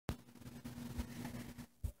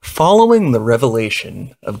Following the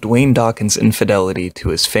revelation of Dwayne Dawkins' infidelity to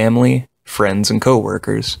his family, friends, and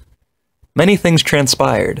co-workers, many things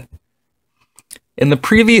transpired. In the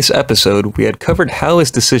previous episode, we had covered how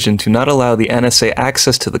his decision to not allow the NSA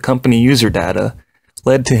access to the company user data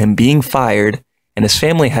led to him being fired and his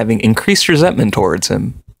family having increased resentment towards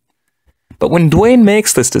him. But when Dwayne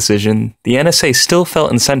makes this decision, the NSA still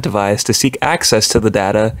felt incentivized to seek access to the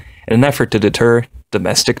data in an effort to deter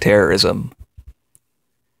domestic terrorism.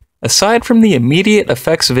 Aside from the immediate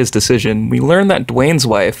effects of his decision, we learn that Dwayne's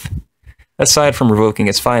wife, aside from revoking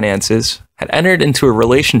his finances, had entered into a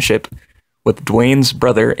relationship with Dwayne's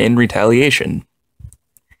brother in retaliation.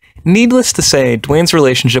 Needless to say, Dwayne's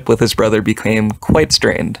relationship with his brother became quite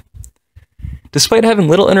strained. Despite having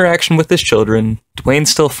little interaction with his children, Dwayne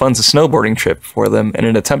still funds a snowboarding trip for them in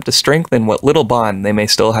an attempt to strengthen what little bond they may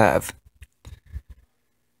still have.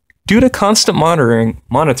 Due to constant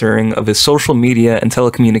monitoring of his social media and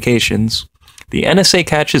telecommunications, the NSA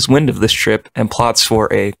catches wind of this trip and plots for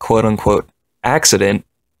a quote-unquote accident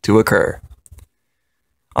to occur.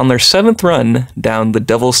 On their 7th run down the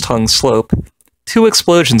Devil's Tongue slope, 2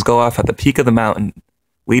 explosions go off at the peak of the mountain,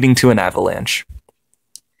 leading to an avalanche.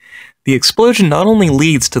 The explosion not only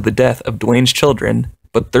leads to the death of Dwayne's children,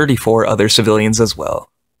 but 34 other civilians as well.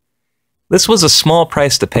 This was a small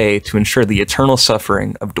price to pay to ensure the eternal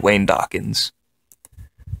suffering of Dwayne Dawkins.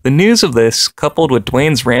 The news of this, coupled with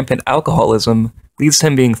Dwayne's rampant alcoholism, leads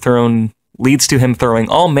to him throwing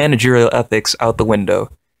all managerial ethics out the window,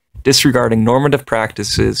 disregarding normative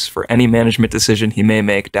practices for any management decision he may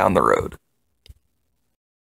make down the road.